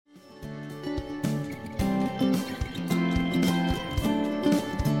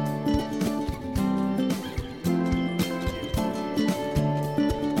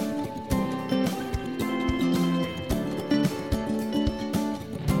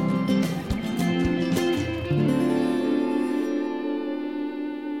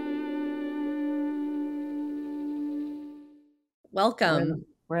Welcome.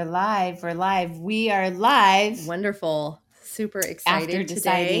 We're live. We're live. We are live Wonderful. Super excited after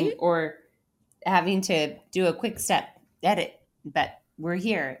deciding today. or having to do a quick step edit, but we're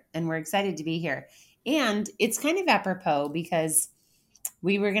here and we're excited to be here. And it's kind of apropos because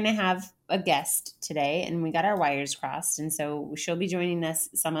we were going to have a guest today and we got our wires crossed. And so she'll be joining us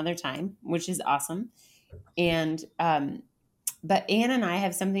some other time, which is awesome. And, but Anne and I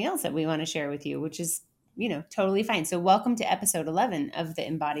have something else that we want to share with you, which is totally fine. So welcome to episode 11 of the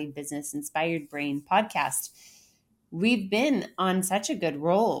Embodied Business Inspired Brain podcast. We've been on such a good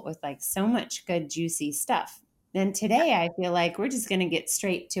roll with like so much good, juicy stuff. And today I feel like we're just going to get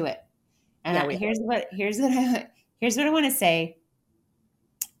straight to it. And here's what I want to say.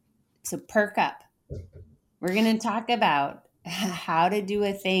 So perk up. We're going to talk about how to do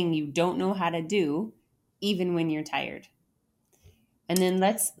a thing you don't know how to do, even when you're tired. And then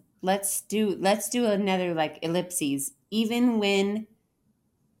let's do another like ellipses. Even when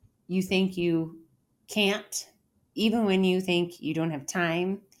you think you can't, even when you think you don't have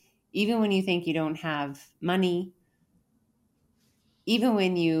time, even when you think you don't have money, even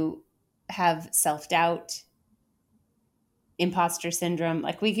when you have self-doubt, imposter syndrome,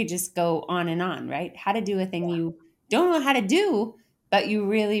 like we could just go on and on, right? How to do a thing you don't know how to do, but you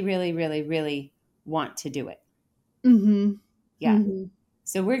really, really, really, really want to do it. Mm-hmm. Yeah. Mm-hmm.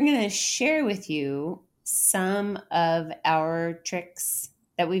 So we're going to share with you some of our tricks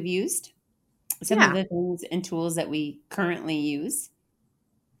that we've used, some of the things and tools that we currently use.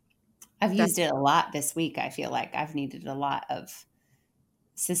 I've used it a lot this week. I feel like I've needed a lot of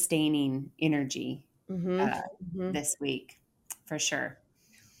sustaining energy this week, for sure.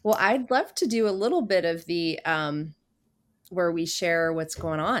 Well, I'd love to do a little bit of the where we share what's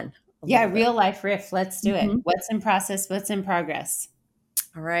going on. Yeah, real life riff. Let's do it. What's in process? What's in progress?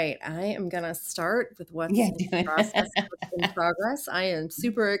 All right. I am going to start with what's in process, what's in progress. I am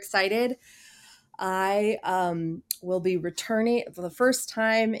super excited. I will be returning for the first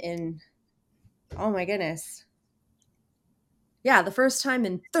time in, oh my goodness. Yeah, the first time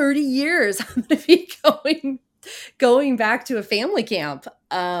in 30 years, I'm going to be going back to a family camp.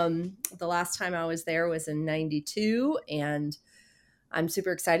 The last time I was there was in 92, and I'm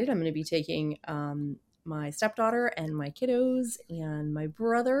super excited. I'm going to be taking my stepdaughter and my kiddos and my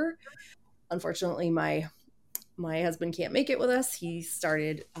brother. Unfortunately, my husband can't make it with us. He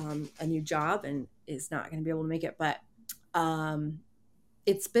started a new job and is not going to be able to make it. But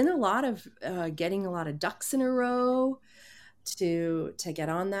it's been a lot of getting a lot of ducks in a row to get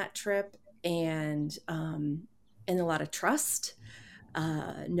on that trip, and a lot of trust,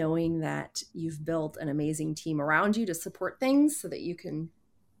 knowing that you've built an amazing team around you to support things so that you can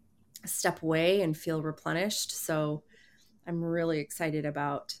step away and feel replenished. So I'm really excited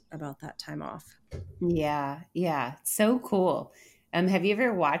about that time off. Yeah. So cool. Have you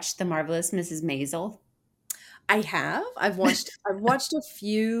ever watched The Marvelous Mrs. Maisel? I have. I've watched a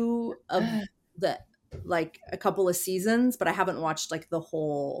few of like a couple of seasons, but I haven't watched like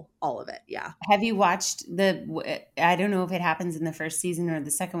all of it. Yeah. Have you watched I don't know if it happens in the first season or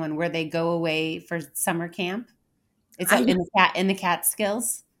the second one, where they go away for summer camp? It's up in the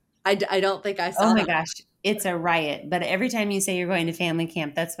Catskills. I don't think I saw. Oh my gosh, it's a riot. But every time you say you're going to family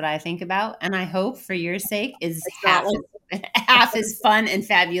camp, that's what I think about. And I hope for your sake is half as fun and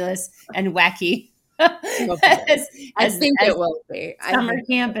fabulous and wacky I think it will be. Summer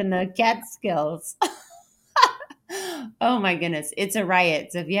camp in the Catskills. Oh my goodness, it's a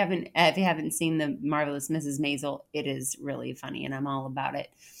riot. So if you haven't seen The Marvelous Mrs. Maisel, it is really funny, and I'm all about it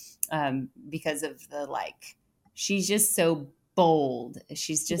because of she's just so bold.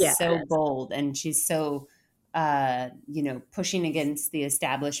 She's just so bold, and she's so pushing against the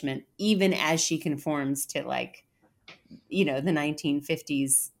establishment, even as she conforms to the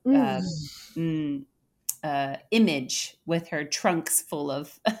 1950s image with her trunks full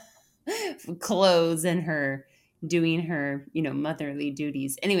of clothes and her doing her motherly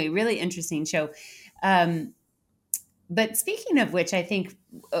duties. Anyway, really interesting show. But speaking of which, I think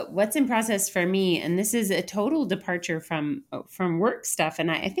what's in process for me, and this is a total departure from work stuff, and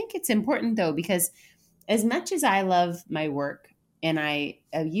I think it's important though, because as much as I love my work, and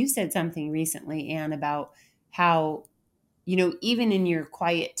you said something recently, Anne, about how even in your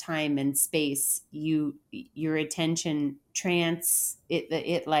quiet time and space, your attention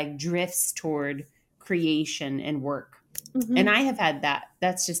it like drifts toward creation and work. And I have had that.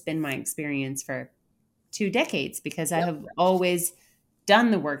 That's just been my experience for 2 decades, because I have always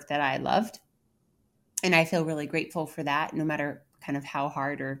done the work that I loved. And I feel really grateful for that, no matter kind of how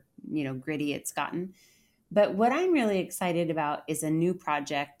hard or, gritty it's gotten. But what I'm really excited about is a new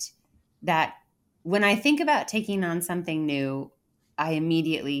project that, when I think about taking on something new, I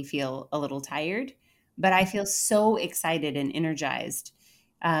immediately feel a little tired, but I feel so excited and energized.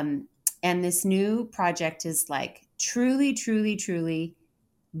 And this new project is like truly, truly, truly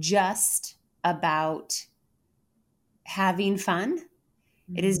just about having fun.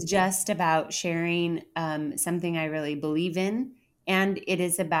 It is just about sharing something I really believe in. And it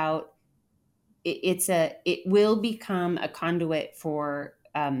is about, it will become a conduit for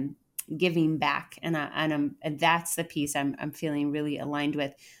giving back. And that's the piece I'm feeling really aligned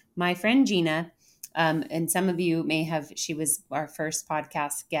with. My friend Gina, and some of you may have, she was our first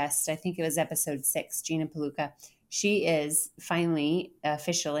podcast guest. I think it was episode 6, Gina Paluca. She is finally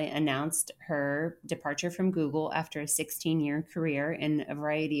officially announced her departure from Google after a 16-year career in a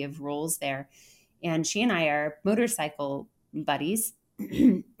variety of roles there. And she and I are motorcycle buddies.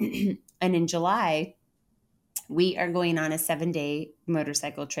 And in July, we are going on a 7-day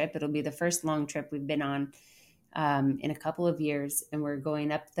motorcycle trip. It'll be the first long trip we've been on in a couple of years. And we're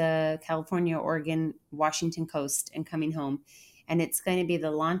going up the California, Oregon, Washington coast and coming home. And it's going to be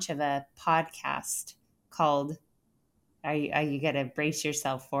the launch of a podcast called, you got to brace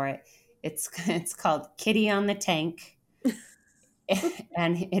yourself for it. It's called Kitty on the Tank.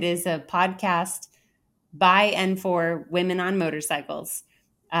 And it is a podcast by and for women on motorcycles.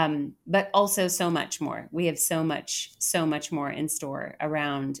 But also so much more. We have so much more in store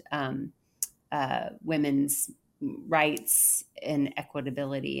around women's rights and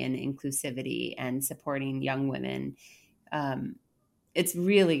equitability and inclusivity and supporting young women. It's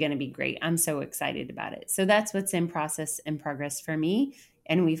really going to be great. I'm so excited about it. So that's what's in process and progress for me.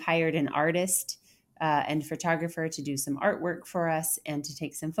 And we've hired an artist and photographer to do some artwork for us and to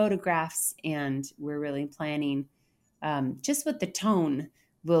take some photographs. And we're really planning just what the tone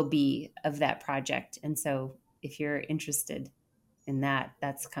will be of that project. And so if you're interested in that,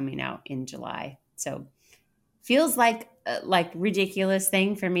 that's coming out in July. So feels like ridiculous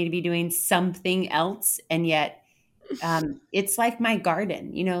thing for me to be doing something else. And yet it's like my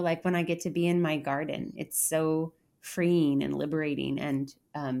garden, like when I get to be in my garden, it's so freeing and liberating and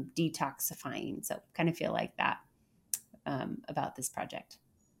detoxifying. So kind of feel like that about this project.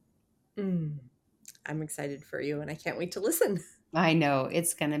 I'm excited for you and I can't wait to listen. I know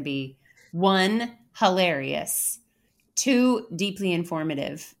it's going to be 1, hilarious, 2, deeply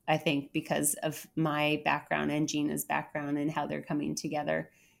informative, I think, because of my background and Gina's background and how they're coming together.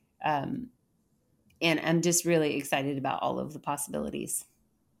 And I'm just really excited about all of the possibilities.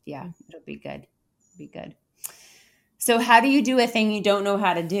 Yeah, it'll be good. So how do you do a thing you don't know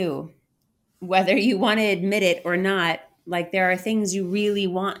how to do? Whether you want to admit it or not, like there are things you really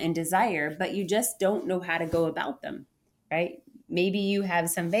want and desire, but you just don't know how to go about them, right? Maybe you have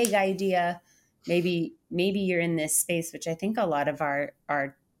some vague idea. Maybe you're in this space, which I think a lot of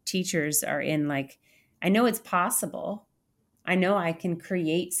our teachers are in, like, I know it's possible. I know I can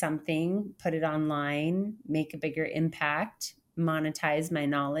create something, put it online, make a bigger impact, monetize my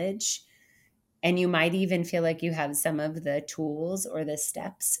knowledge. And you might even feel like you have some of the tools or the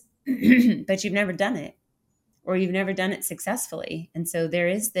steps, but you've never done it, or you've never done it successfully. And so there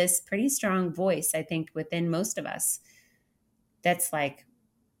is this pretty strong voice, I think, within most of us that's like,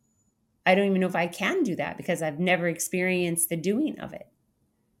 I don't even know if I can do that because I've never experienced the doing of it.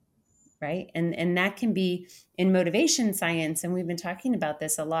 Right. And that can be in motivation science. And we've been talking about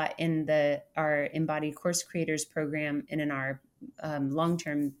this a lot in our Embodied Course Creators program and in our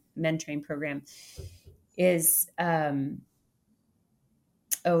long-term mentoring program is,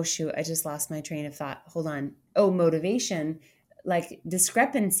 oh shoot, I just lost my train of thought. Hold on. Oh, motivation, like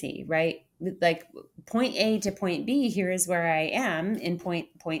discrepancy, right? Like point A to point B, here is where I am in point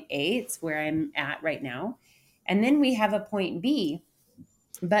A. It's where I'm at right now. And then we have a point B,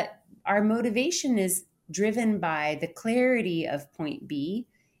 but our motivation is driven by the clarity of point B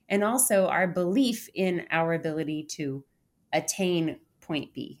and also our belief in our ability to attain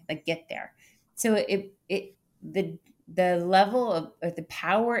point B, like get there. So the level of, or the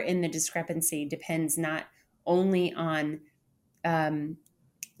power in the discrepancy depends not only on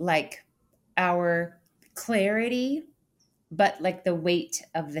like our clarity, but like the weight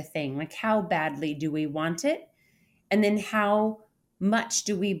of the thing, like how badly do we want it? And then how much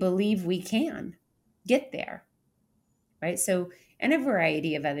do we believe we can get there, right? So, and a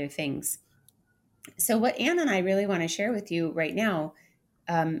variety of other things. So what Ann and I really want to share with you right now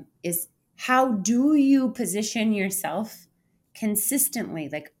is how do you position yourself consistently,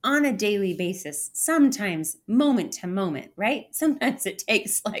 like on a daily basis, sometimes moment to moment, right? Sometimes it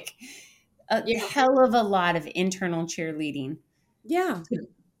takes like a hell of a lot of internal cheerleading. Yeah.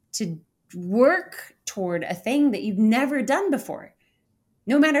 To work toward a thing that you've never done before.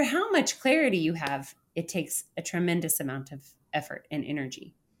 No matter how much clarity you have, it takes a tremendous amount of effort and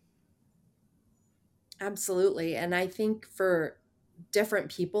energy. Absolutely. And I think for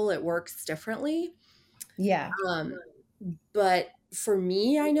different people, it works differently. Yeah. But for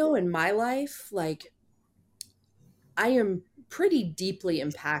me, I know in my life, like, I am pretty deeply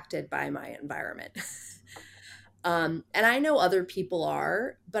impacted by my environment. And I know other people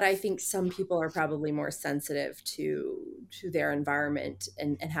are, but I think some people are probably more sensitive to their environment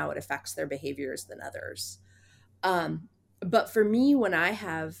and how it affects their behaviors than others. But for me, when I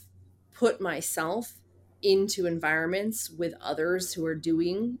have put myself into environments with others who are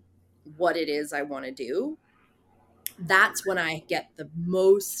doing what it is I want to do, that's when I get the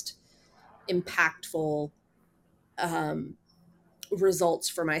most impactful um, results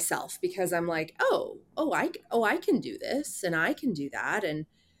for myself, because I'm like, I can do this and I can do that. And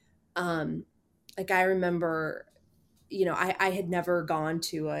like, I remember, I had never gone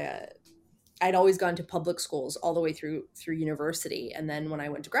to I'd always gone to public schools all the way through university. And then when I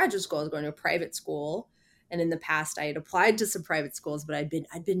went to graduate school, I was going to a private school. And in the past, I had applied to some private schools, but I'd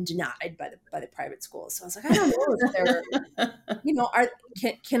been denied by the private schools. So I was like, I don't know if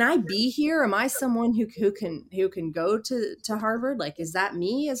they're, can I be here? Am I someone who can go to Harvard? Like, is that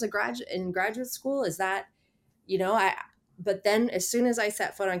me as a graduate in graduate school? Is that, but then as soon as I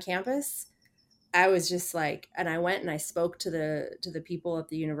set foot on campus, I was just like, and I went and I spoke to the people at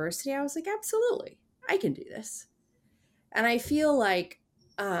the university. I was like, absolutely, I can do this. And I feel like,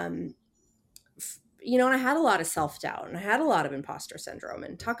 and I had a lot of self-doubt and I had a lot of imposter syndrome.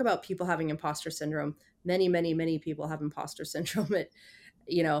 And talk about people having imposter syndrome. Many, many, many people have imposter syndrome at,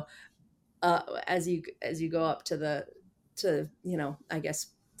 as you go up to I guess,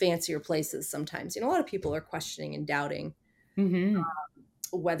 fancier places. Sometimes, a lot of people are questioning and doubting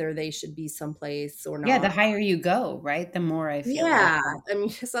whether they should be someplace or not. Yeah, the higher you go, right? The more I feel. Yeah, I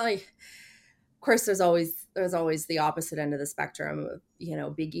mean, it's not like, of course, there's always the opposite end of the spectrum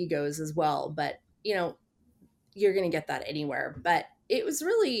of, big egos as well. But you're going to get that anywhere. But it was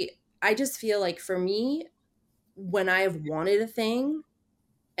really, I just feel like for me, when I have wanted a thing,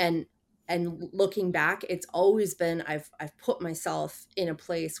 and looking back, it's always been I've put myself in a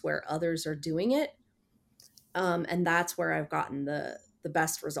place where others are doing it, and that's where I've gotten the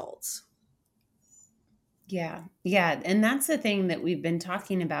best results. Yeah. And that's the thing that we've been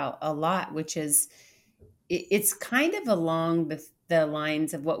talking about a lot, which is it's kind of along the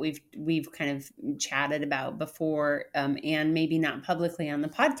lines of what we've kind of chatted about before, and maybe not publicly on the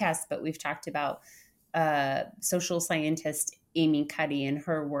podcast, but we've talked about social scientist Amy Cuddy and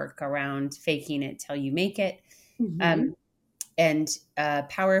her work around faking it till you make it. And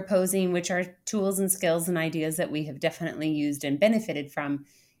power posing, which are tools and skills and ideas that we have definitely used and benefited from.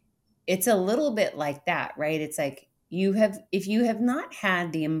 It's a little bit like that, right? It's like if you have not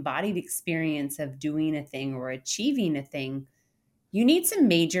had the embodied experience of doing a thing or achieving a thing, you need some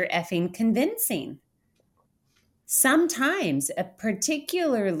major effing convincing. Sometimes,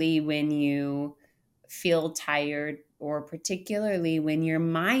 particularly when you feel tired, or particularly when your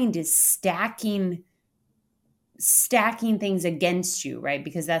mind is stacking things against you, right?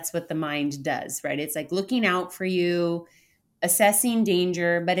 Because that's what the mind does, right? It's like looking out for you, assessing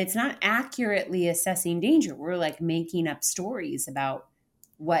danger, but it's not accurately assessing danger. We're like making up stories about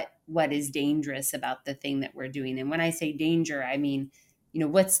what is dangerous about the thing that we're doing. And when I say danger, I mean,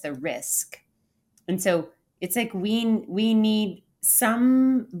 what's the risk? And so it's like we need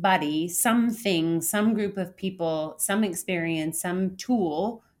somebody, something, some group of people, some experience, some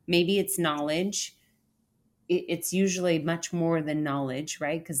tool. Maybe it's knowledge. It's usually much more than knowledge,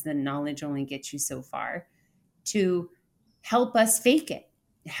 right? Because the knowledge only gets you so far, to help us fake it,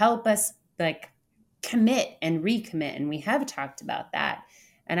 help us like commit and recommit. And we have talked about that.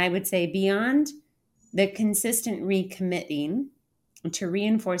 And I would say beyond the consistent recommitting, to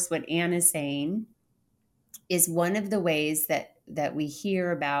reinforce what Anne is saying, is one of the ways that we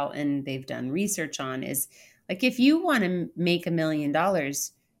hear about and they've done research on is like, if you want to make $1 million,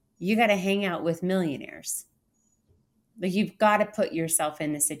 you got to hang out with millionaires. Like, you've got to put yourself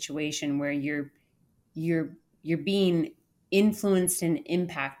in a situation where you're being influenced and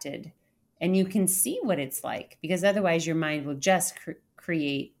impacted, and you can see what it's like, because otherwise your mind will just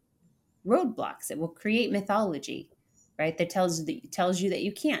create roadblocks. It will create mythology, right? That tells you that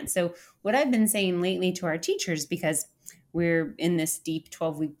you can't. So what I've been saying lately to our teachers, because we're in this deep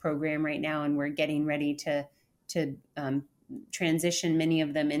 12-week program right now, and we're getting ready to transition many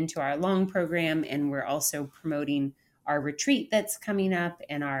of them into our long program. And we're also promoting our retreat that's coming up,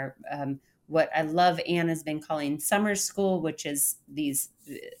 and our what I love Anne has been calling summer school, which is these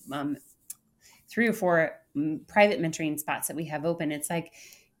 3 or 4 private mentoring spots that we have open. It's like,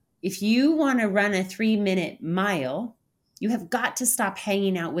 if you want to run a 3-minute mile, You have got to stop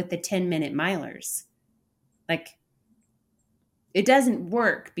hanging out with the 10-minute milers. Like, it doesn't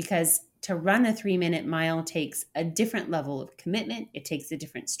work, because to run a 3-minute mile takes a different level of commitment. It takes a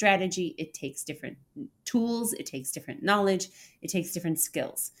different strategy. It takes different tools. It takes different knowledge. It takes different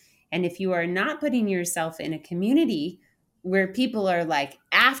skills. And if you are not putting yourself in a community where people are like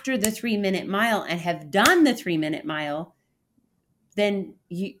after the 3-minute mile and have done the 3-minute mile, then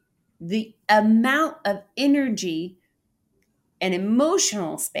the amount of energy and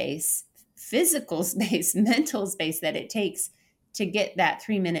emotional space, physical space, mental space that it takes to get that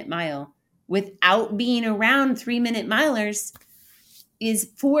 3-minute mile without being around 3-minute milers is,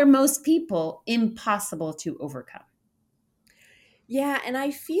 for most people, impossible to overcome. Yeah. And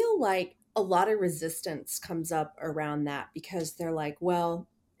I feel like a lot of resistance comes up around that, because they're like, well,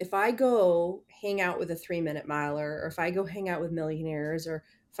 if I go hang out with a 3-minute miler, or if I go hang out with millionaires, or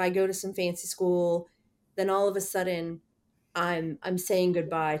if I go to some fancy school, then all of a sudden I'm saying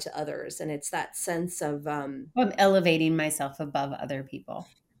goodbye to others. And it's that sense of I'm elevating myself above other people.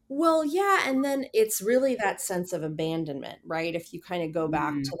 Well, yeah. And then it's really that sense of abandonment, right? If you kind of go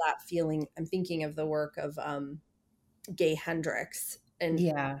back to that feeling, I'm thinking of the work of Gay Hendricks, and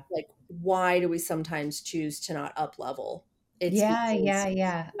like, why do we sometimes choose to not up level? It's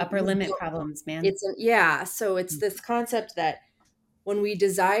upper limit problems, man. So it's this concept that when we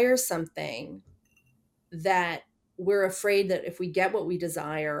desire something, that we're afraid that if we get what we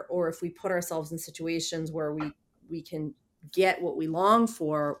desire, or if we put ourselves in situations where we can get what we long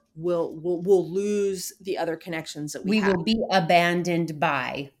for, we'll lose the other connections that we have. Will be abandoned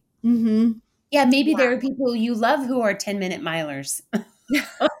by. Mm-hmm. Yeah, maybe there are people you love who are 10-minute milers.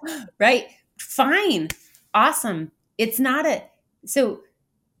 Right? Fine. Awesome. It's not a so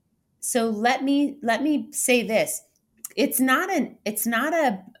let me say this. It's not a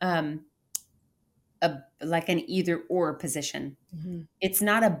like an either or position. Mm-hmm. It's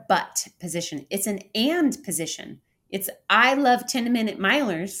not a but position. It's an and position. It's, I love 10-minute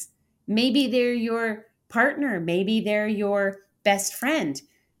milers. Maybe they're your partner. Maybe they're your best friend.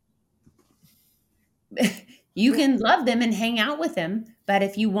 You can love them and hang out with them. But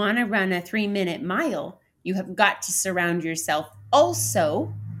if you want to run a 3-minute mile, you have got to surround yourself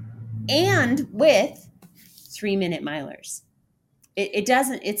also and with 3-minute milers.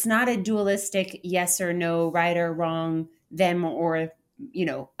 It's not a dualistic yes or no, right or wrong, them or,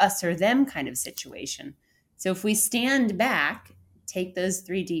 us or them kind of situation. So if we stand back, take those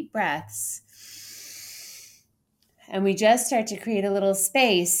 3 deep breaths, and we just start to create a little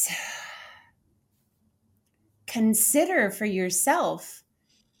space, consider for yourself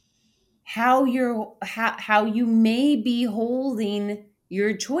how you may be holding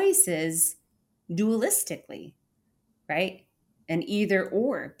your choices dualistically, right? An either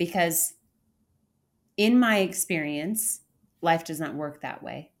or, because in my experience, life does not work that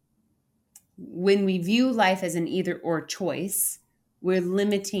way. When we view life as an either or choice, we're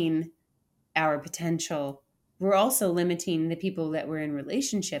limiting our potential. We're also limiting the people that we're in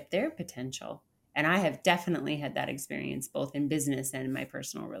relationship, their potential. And I have definitely had that experience both in business and in my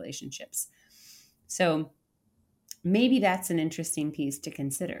personal relationships. So maybe that's an interesting piece to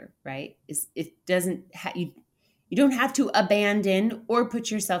consider, right? You don't have to abandon or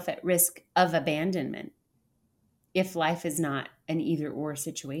put yourself at risk of abandonment if life is not an either or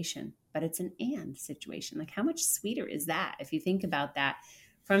situation, but it's an and situation. Like, how much sweeter is that if you think about that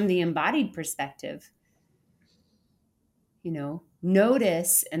from the embodied perspective?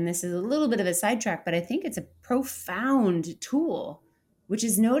 Notice, and this is a little bit of a sidetrack, but I think it's a profound tool, which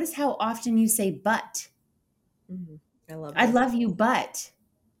is notice how often you say but. Mm-hmm. I love you, but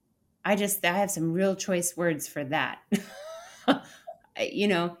I have some real choice words for that.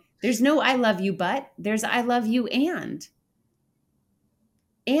 There's no I love you, but there's I love you and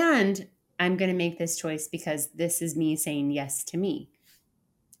I'm going to make this choice because this is me saying yes to me,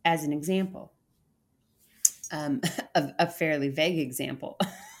 as an example. A fairly vague example.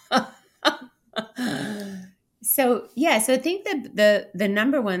 So I think that the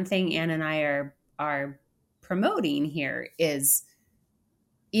number one thing Ann and I are promoting here is,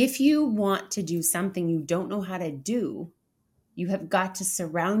 if you want to do something you don't know how to do, you have got to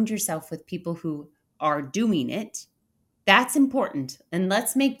surround yourself with people who are doing it. That's important. And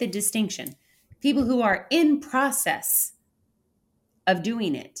let's make the distinction. People who are in process of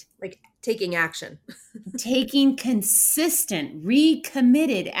doing it. Like taking action. Taking consistent,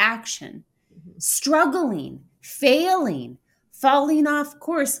 recommitted action. Mm-hmm. Struggling, failing, falling off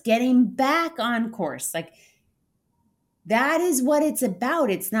course, getting back on course. Like, that is what it's about.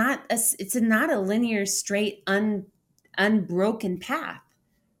 It's not a linear, straight, unbroken path,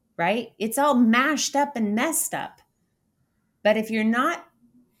 right? It's all mashed up and messed up. But if you're not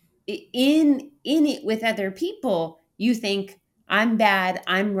in it with other people, you think, I'm bad,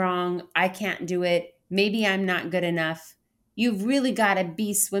 I'm wrong, I can't do it, maybe I'm not good enough. You've really got to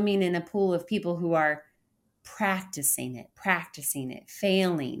be swimming in a pool of people who are practicing it,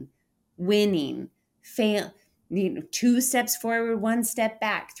 failing, winning, fail. 2 steps forward, 1 step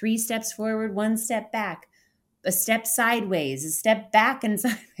back, 3 steps forward, 1 step back, a step sideways, a step back and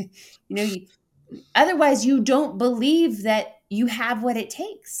sideways. Otherwise, you don't believe that you have what it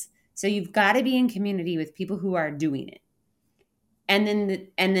takes. So you've got to be in community with people who are doing it. And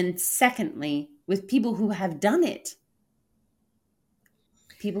then secondly, with people who have done it.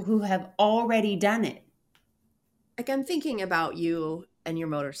 People who have already done it. Like, I'm thinking about you and your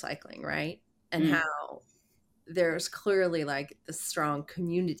motorcycling, right? And how there's clearly like the strong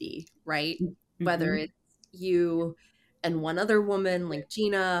community, right? Mm-hmm. Whether it's you and one other woman like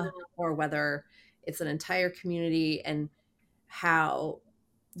Gina, or whether it's an entire community, and how,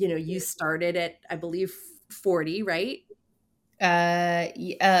 you started at, I believe, 40, right?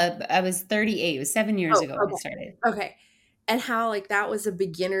 I was 38. It was 7 years ago when I started. Okay. And how like that was a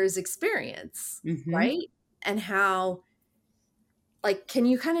beginner's experience, right? And how, like, can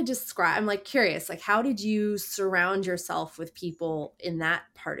you kind of describe, I'm like curious, like, how did you surround yourself with people in that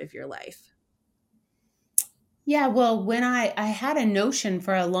part of your life? Yeah, well, when I had a notion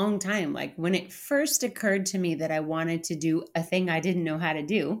for a long time, like when it first occurred to me that I wanted to do a thing I didn't know how to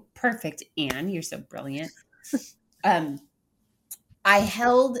do. Perfect, Anne, you're so brilliant. I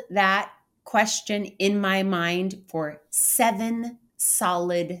held that question in my mind for 7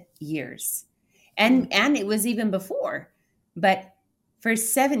 solid years. And it was even before. But for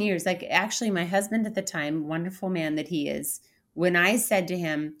 7 years, like actually my husband at the time, wonderful man that he is, when I said to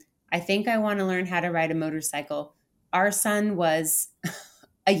him, I think I want to learn how to ride a motorcycle, our son was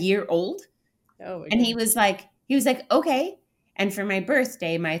a year old. Oh, and he was like, okay. And for my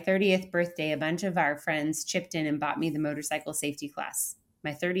birthday, my 30th birthday, a bunch of our friends chipped in and bought me the motorcycle safety class.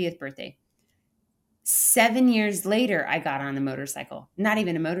 My 30th birthday. 7 years later, I got on a motorcycle. Not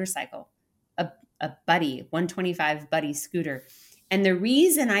even a motorcycle, a buddy, 125 buddy scooter. And the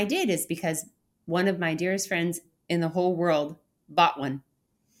reason I did is because one of my dearest friends in the whole world bought one.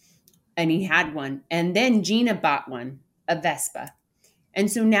 And he had one. And then Gina bought one, a Vespa. And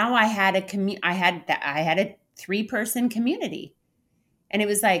so now I had a 3-person community. And it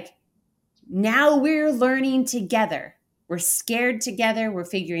was like, now we're learning together. We're scared together. We're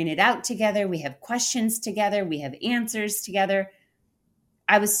figuring it out together. We have questions together. We have answers together.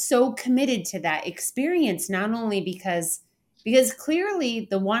 I was so committed to that experience, not only because clearly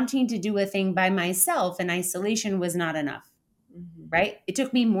the wanting to do a thing by myself in isolation was not enough, right? It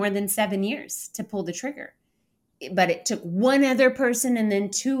took me more than 7 years to pull the trigger. But it took one other person and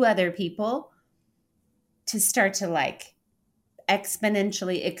then 2 other people to start to like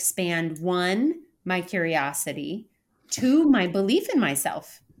exponentially expand, 1, my curiosity, 2, my belief in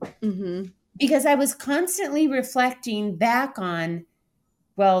myself. Because I was constantly reflecting back on,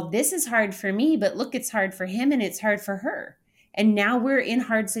 well, this is hard for me, but look, it's hard for him and it's hard for her. And now we're in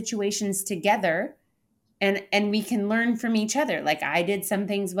hard situations together and we can learn from each other. Like I did some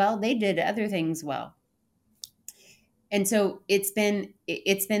things well, they did other things well. And so it's been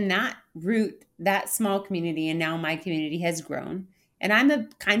that root, that small community, and now my community has grown. And I'm a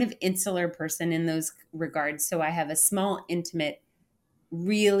kind of insular person in those regards. So I have a small, intimate,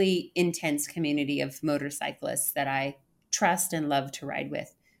 really intense community of motorcyclists that I trust and love to ride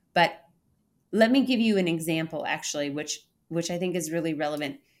with. But let me give you an example, actually, which I think is really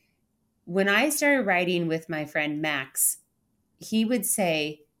relevant. When I started riding with my friend Max, he would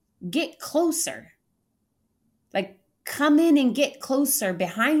say, get closer. Like, come in and get closer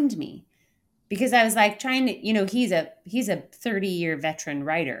behind me. Because I was like trying to, he's a 30-year veteran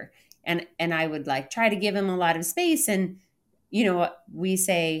rider. And I would like try to give him a lot of space. And, we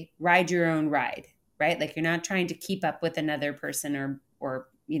say, ride your own ride, right? Like you're not trying to keep up with another person or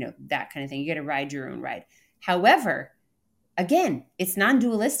that kind of thing. You got to ride your own ride. However, again, it's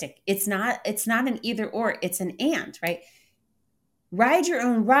non-dualistic. It's not an either or, it's an and, right? Ride your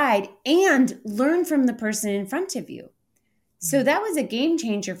own ride and learn from the person in front of you. So that was a game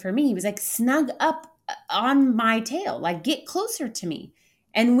changer for me. He was like, snug up on my tail, like get closer to me.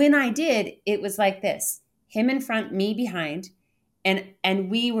 And when I did, it was like this, him in front, me behind.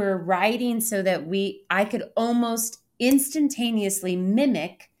 And we were riding so that I could almost instantaneously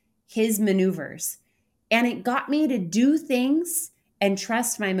mimic his maneuvers. And it got me to do things and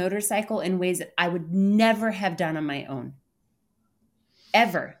trust my motorcycle in ways that I would never have done on my own.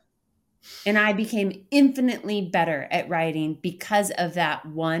 Ever. And I became infinitely better at riding because of that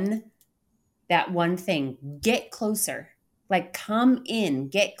one thing. Get closer. like come in,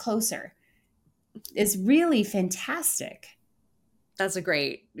 get closer, is really fantastic. That's a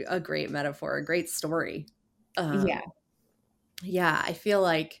great metaphor, a great story. Yeah. Yeah, I feel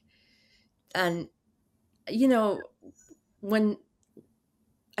like, and when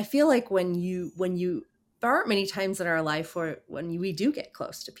I feel like when you there aren't many times in our life where when we do get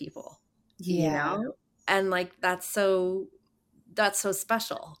close to people, Yeah. and like that's so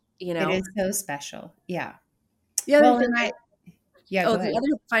special, It is so special. Yeah. The other thing go ahead. the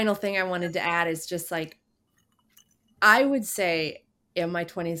other final thing I wanted to add is just like, I would say in my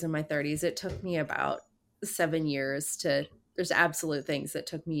 20s and my 30s, it took me about 7 years there's absolute things that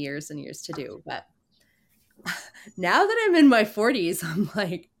took me years and years to do. But now that I'm in my 40s, I'm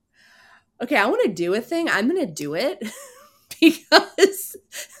like, okay, I want to do a thing. I'm going to do it because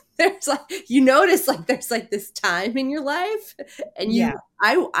there's like, notice like there's like this time in your life and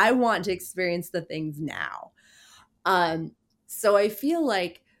I want to experience the things now. So I feel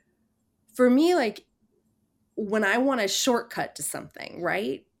like for me, like when I want a shortcut to something,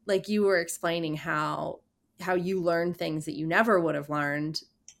 right? Like you were explaining how you learn things that you never would have learned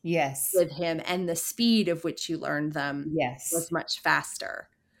with him, and the speed of which you learned them was much faster.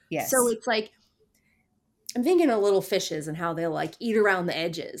 So it's like, I'm thinking of little fishes and how they'll like eat around the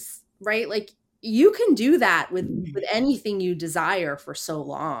edges, right? Like you can do that with anything you desire for so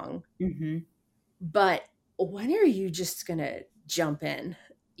long. Mm-hmm. But when are you just going to jump in,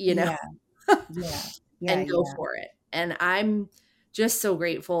 and go for it? And I'm just so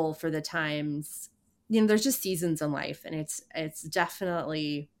grateful for the times, there's just seasons in life, and it's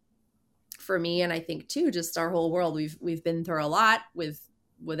definitely for me. And I think too, just our whole world, we've been through a lot with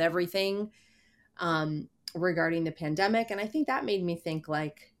everything, regarding the pandemic. And I think that made me think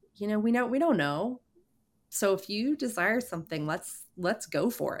like, we don't know. So if you desire something, let's go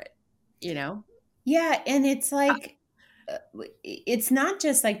for it, Yeah. And it's like, it's not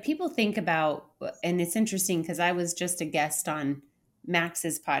just like people think about, and it's interesting because I was just a guest on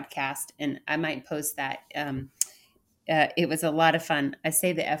Max's podcast, and I might post that. It was a lot of fun. I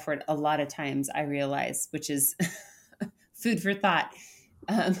say the F word a lot of times, I realize, which is food for thought.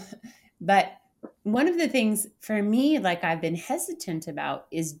 But one of the things for me, like I've been hesitant about,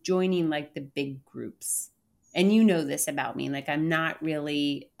 is joining like the big groups. And you know this about me, like I'm not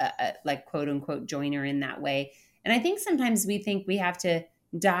really a like quote unquote joiner in that way. And I think sometimes we think we have to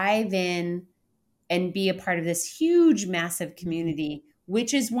dive in and be a part of this huge, massive community,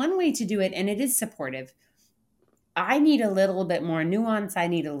 which is one way to do it. And it is supportive. I need a little bit more nuance. I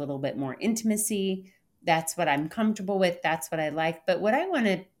need a little bit more intimacy. That's what I'm comfortable with. That's what I like. But what I want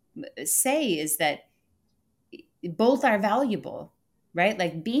to say is that both are valuable, right?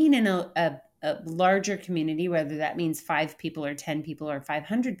 Like being in a larger community, whether that means 5 people or 10 people or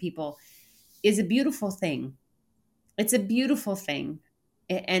 500 people, is a beautiful thing. It's a beautiful thing.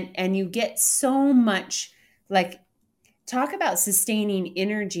 And you get so much, like, talk about sustaining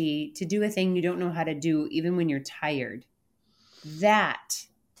energy to do a thing you don't know how to do, even when you're tired. That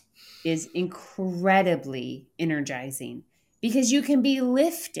is incredibly energizing because you can be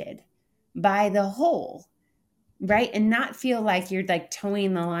lifted by the whole, right? And not feel like you're like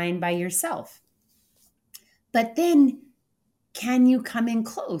towing the line by yourself. But then can you come in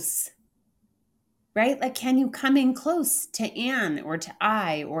close? Right? Like, can you come in close to Anne or to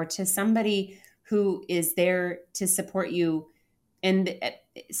I or to somebody who is there to support you? And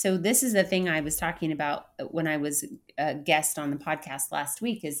so this is the thing I was talking about when I was a guest on the podcast last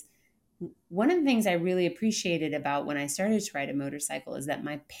week, is one of the things I really appreciated about when I started to ride a motorcycle is that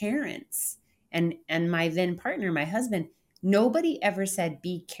my parents and my then partner, my husband, nobody ever said,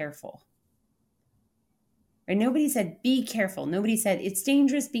 be careful. Right? Nobody said, be careful. Nobody said, it's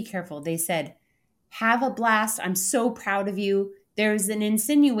dangerous, be careful. They said, have a blast. I'm so proud of you. There's an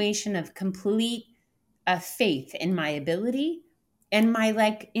insinuation of complete faith in my ability and my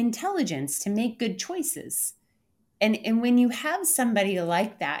like intelligence to make good choices. And when you have somebody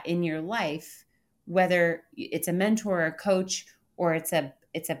like that in your life, whether it's a mentor or a coach or it's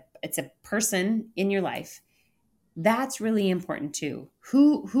a person in your life, that's really important too.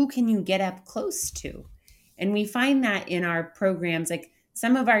 Who can you get up close to? And we find that in our programs, like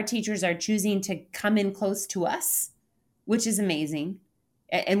some of our teachers are choosing to come in close to us, which is amazing.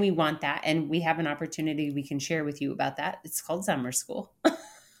 And we want that. And we have an opportunity we can share with you about that. It's called summer school.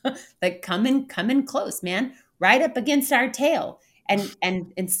 Like come in close, man. Right up against our tail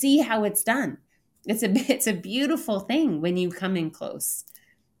and see how it's done. It's a beautiful thing when you come in close.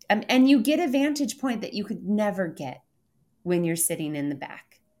 And you get a vantage point that you could never get when you're sitting in the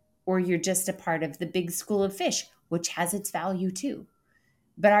back or you're just a part of the big school of fish, which has its value too.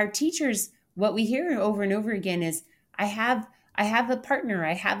 But our teachers, what we hear over and over again is I have a partner,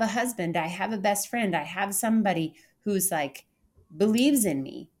 I have a husband, I have a best friend, I have somebody who's like believes in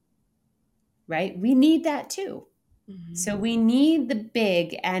me, right? We need that too. Mm-hmm. So we need the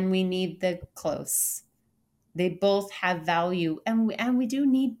big and we need the close. They both have value, and we do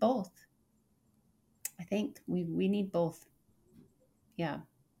need both. I think we need both. Yeah.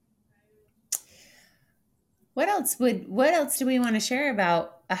 What else do we want to share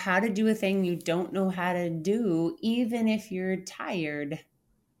about how to do a thing you don't know how to do, even if you're tired?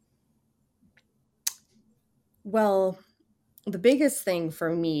 Well, the biggest thing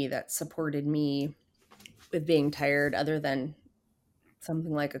for me that supported me with being tired, other than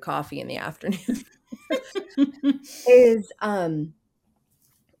something like a coffee in the afternoon, is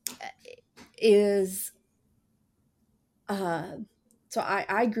so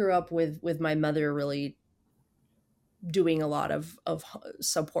I grew up with my mother really doing a lot of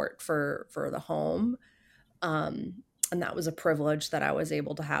support for the home, and that was a privilege that I was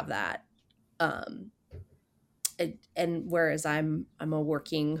able to have that. And whereas I'm a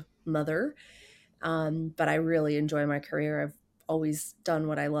working mother, but I really enjoy my career. I've always done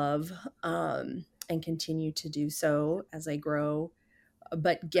what I love, and continue to do so as I grow.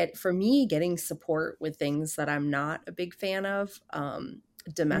 But getting support with things that I'm not a big fan of,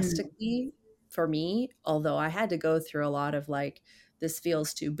 domestically for me, although I had to go through a lot of like, this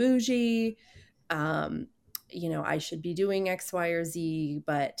feels too bougie. I should be doing X, Y, or Z,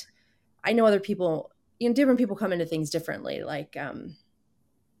 but I know other people, different people come into things differently. Like,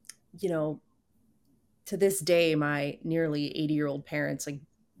 to this day, my nearly 80-year-old parents, like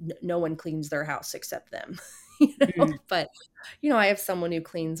no one cleans their house except them. But I have someone who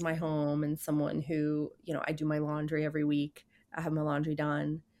cleans my home, and someone who, I do my laundry every week. I have my laundry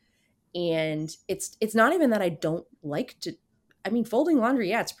done, and it's not even that I don't like to. I mean, folding laundry,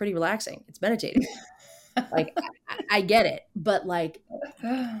 yeah, it's pretty relaxing. It's meditative. Like I get it, but like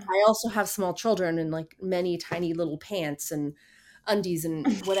I also have small children and like many tiny little pants and undies and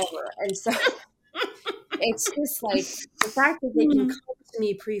whatever, and so it's just like the fact that they can come to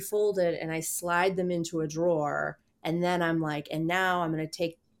me pre-folded and I slide them into a drawer, and then I'm like, and now I'm going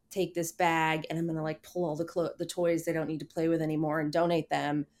to take this bag and I'm going to like pull all the toys they don't need to play with anymore and donate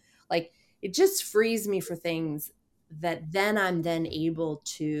them. Like, it just frees me for things that then I'm then able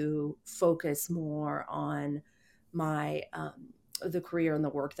to focus more on my the career and the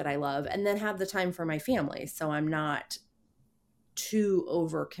work that I love, and then have the time for my family, so I'm not too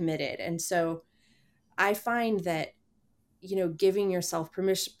overcommitted. And so I find that, giving yourself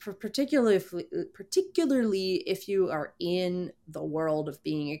permission, particularly if you are in the world of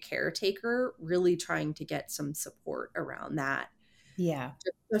being a caretaker, really trying to get some support around that. Yeah.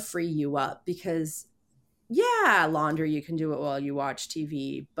 Just to free you up, because yeah, laundry, you can do it while you watch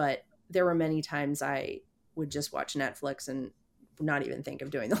TV, but there were many times I would just watch Netflix and not even think of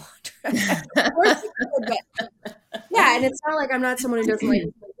doing the laundry. Of course you could, but yeah, and it's not like I'm not someone who doesn't like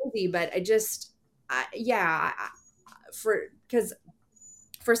movie, but because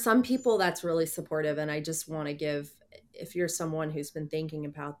for some people that's really supportive, and I just want to give, if you're someone who's been thinking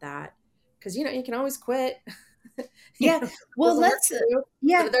about that, because you can always quit. Yeah. Well,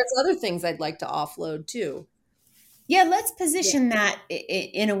 there's other things I'd like to offload too. Yeah, let's position that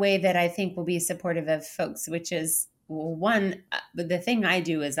in a way that I think will be supportive of folks, which is, well, one, the thing I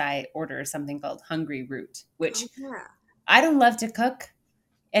do is I order something called Hungryroot, which I don't love to cook.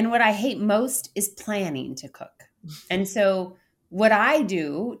 And what I hate most is planning to cook. And so what I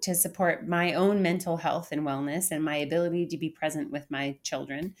do to support my own mental health and wellness and my ability to be present with my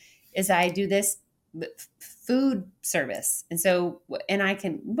children is I do this food service. And so, and I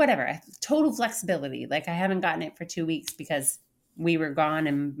can, whatever, total flexibility. Like, I haven't gotten it for 2 weeks because we were gone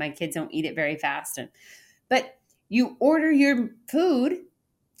and my kids don't eat it very fast. But you order your food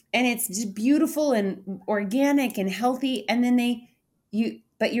and it's just beautiful and organic and healthy. And then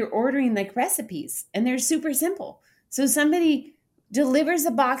but you're ordering like recipes and they're super simple. So somebody delivers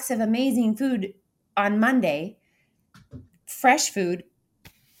a box of amazing food on Monday, fresh food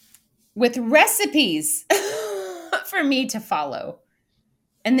with recipes for me to follow.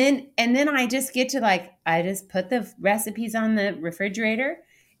 And then I just get to I just put the recipes on the refrigerator,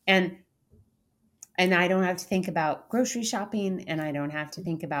 and I don't have to think about grocery shopping, and I don't have to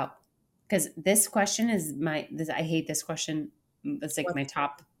think about, because this question is I hate this question. It's like my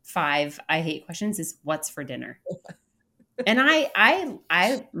top 5 I hate questions is, what's for dinner? And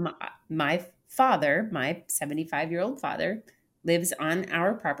my father, my 75-year-old father, lives on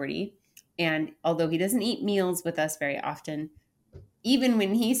our property. And although he doesn't eat meals with us very often, even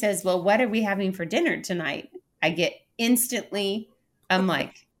when he says, well, what are we having for dinner tonight? I get instantly, I'm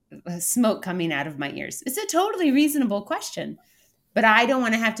like, smoke coming out of my ears? It's a totally reasonable question, but I don't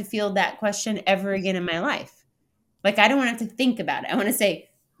want to have to field that question ever again in my life. Like, I don't want to have to think about it. I want to say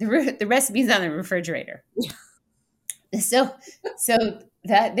the recipe's on the refrigerator. So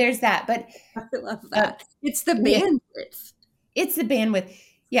that there's that. But I love that. It's the bandwidth. It's the bandwidth.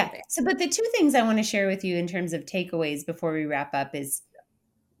 Yeah. So, but the two things I want to share with you in terms of takeaways before we wrap up is,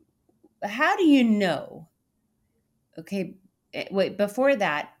 how do you know? Okay. Wait, before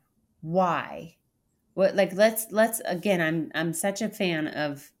that, why? What, like, let's again, I'm such a fan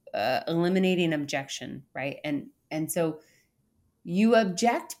of eliminating objection, right? And so you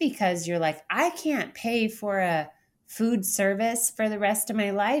object because you're like, I can't pay for a food service for the rest of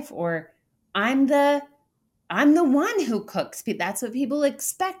my life, or I'm the one who cooks. That's what people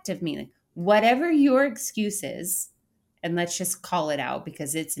expect of me. Like, whatever your excuse is, and let's just call it out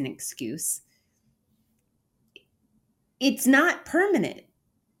because it's an excuse, it's not permanent.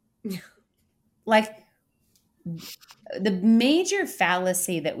 Like, the major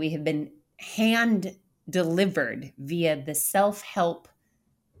fallacy that we have been hand delivered via the self-help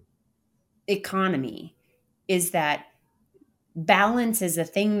economy is that balance is a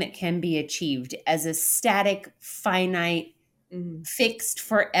thing that can be achieved as a static, finite, fixed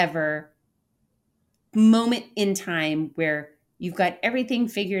forever moment in time where you've got everything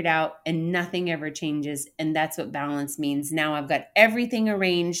figured out and nothing ever changes. And that's what balance means. Now I've got everything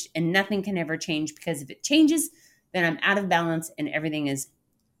arranged and nothing can ever change, because if it changes, then I'm out of balance and everything is,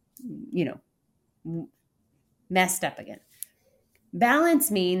 messed up again. Balance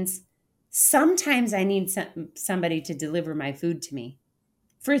means sometimes I need somebody to deliver my food to me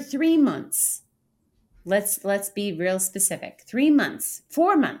for 3 months. Let's be real specific. 3 months,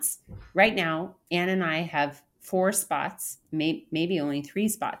 4 months. Right now, Ann and I have 4 spots, maybe only 3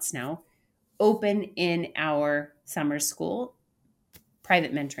 spots now, open in our summer school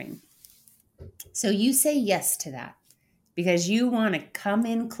private mentoring. So you say yes to that because you want to come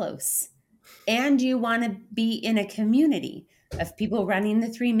in close and you want to be in a community of people running the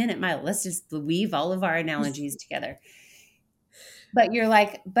 3-minute mile. Let's just weave all of our analogies together. But you're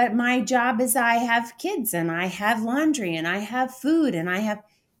like, but my job is I have kids and I have laundry and I have food and I have.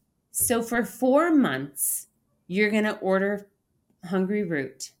 So for 4 months, you're going to order Hungry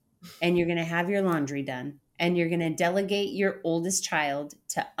Root and you're going to have your laundry done and you're going to delegate your oldest child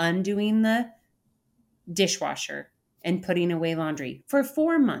to undoing the dishwasher and putting away laundry for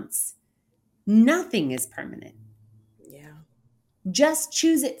 4 months. Nothing is permanent. Just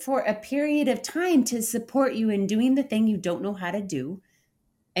choose it for a period of time to support you in doing the thing you don't know how to do,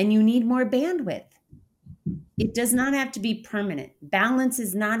 and you need more bandwidth. It does not have to be permanent. Balance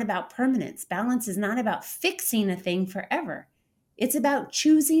is not about permanence. Balance is not about fixing a thing forever. It's about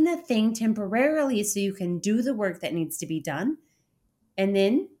choosing a thing temporarily so you can do the work that needs to be done. And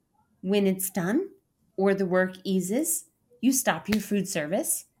then when it's done or the work eases, you stop your food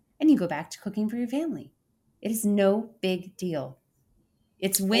service and you go back to cooking for your family. It is no big deal.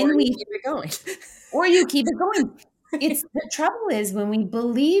 It's when we keep it going. Or you keep it going. It's the trouble is when we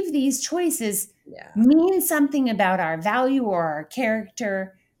believe these choices mean something about our value or our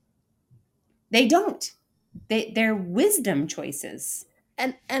character, they don't. They're wisdom choices.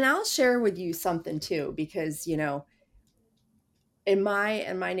 And I'll share with you something too, because in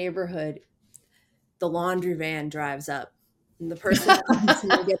my neighborhood, the laundry van drives up, and the person comes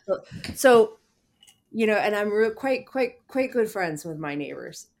and they get so. And I'm quite good friends with my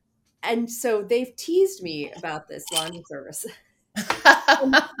neighbors. And so they've teased me about this laundry service. You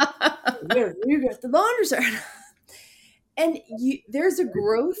get the laundry service. And there's a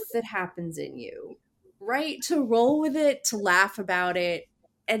growth that happens in you, right? To roll with it, to laugh about it,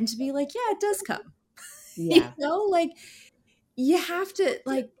 and to be like, yeah, it does come. Yeah. Like, you have to,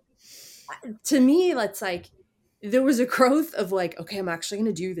 like, to me, it's like, there was a growth of like, okay, I'm actually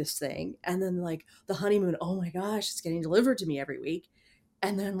going to do this thing. And then like the honeymoon, oh my gosh, it's getting delivered to me every week.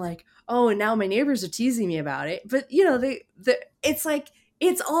 And then like, oh, and now my neighbors are teasing me about it. But it's like,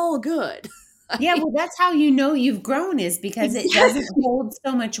 it's all good. Yeah. Well, that's how you know you've grown, is because it doesn't hold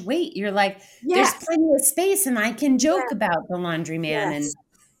so much weight. You're like, there's plenty of space and I can joke about the laundryman.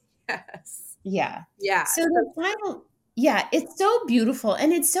 And yeah. So the final, it's so beautiful.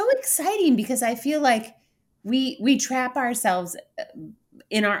 And it's so exciting because I feel like we trap ourselves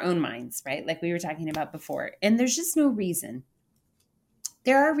in our own minds, right? Like we were talking about before. And there's just no reason.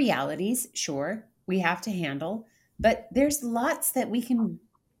 There are realities, sure, we have to handle, but there's lots that we can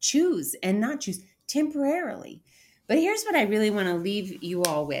choose and not choose temporarily. But here's what I really want to leave you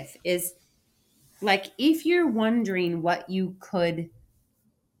all with is, like, if you're wondering what you could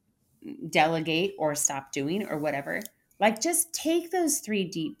delegate or stop doing or whatever, Like, just take those 3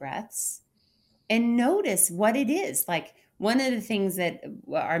 deep breaths and notice what it is. Like, one of the things that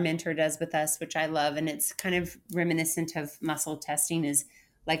our mentor does with us, which I love, and it's kind of reminiscent of muscle testing, is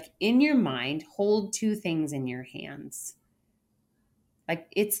like, in your mind, hold 2 things in your hands. Like,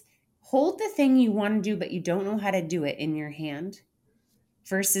 it's hold the thing you want to do, but you don't know how to do it in your hand,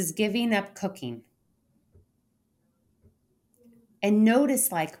 versus giving up cooking. And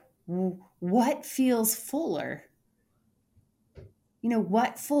notice, like, what feels fuller?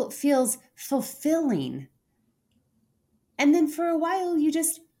 What feels fulfilling? And then for a while, you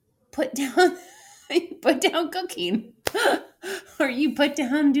just put down cooking, or you put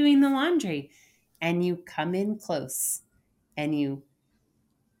down doing the laundry, and you come in close and you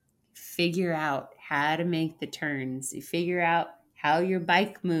figure out how to make the turns. You figure out how your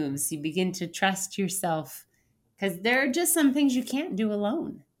bike moves. You begin to trust yourself, because there are just some things you can't do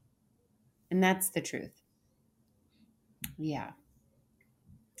alone. And that's the truth. Yeah.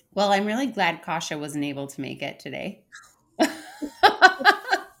 Well, I'm really glad Kasha wasn't able to make it today.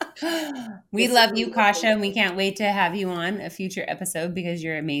 We love you, Kasha, and we can't wait to have you on a future episode, because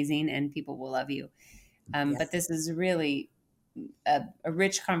you're amazing and people will love you. Yes. But this is really a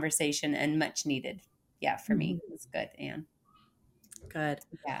rich conversation and much needed. Yeah, for me. It was good, Anne. Good.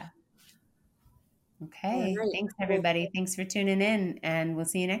 Yeah. Okay. Right. Thanks, everybody. Thanks for tuning in, and we'll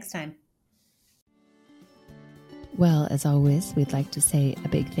see you next time. Well, as always, we'd like to say a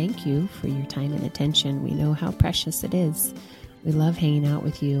big thank you for your time and attention. We know how precious it is. We love hanging out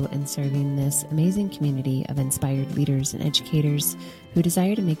with you and serving this amazing community of inspired leaders and educators who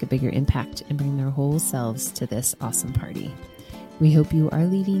desire to make a bigger impact and bring their whole selves to this awesome party. We hope you are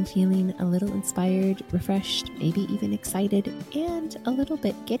leaving feeling a little inspired, refreshed, maybe even excited, and a little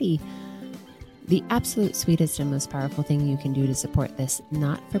bit giddy. The absolute sweetest and most powerful thing you can do to support this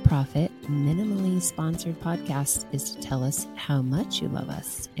not-for-profit, minimally sponsored podcast is to tell us how much you love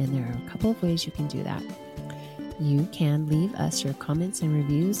us. And there are a couple of ways you can do that. You can leave us your comments and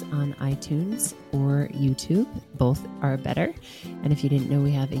reviews on iTunes or YouTube. Both are better. And if you didn't know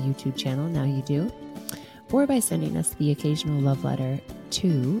we have a YouTube channel, now you do. Or by sending us the occasional love letter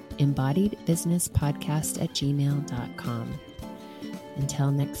to embodiedbusinesspodcast@gmail.com.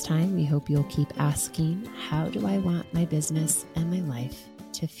 Until next time, we hope you'll keep asking, how do I want my business and my life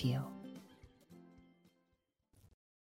to feel?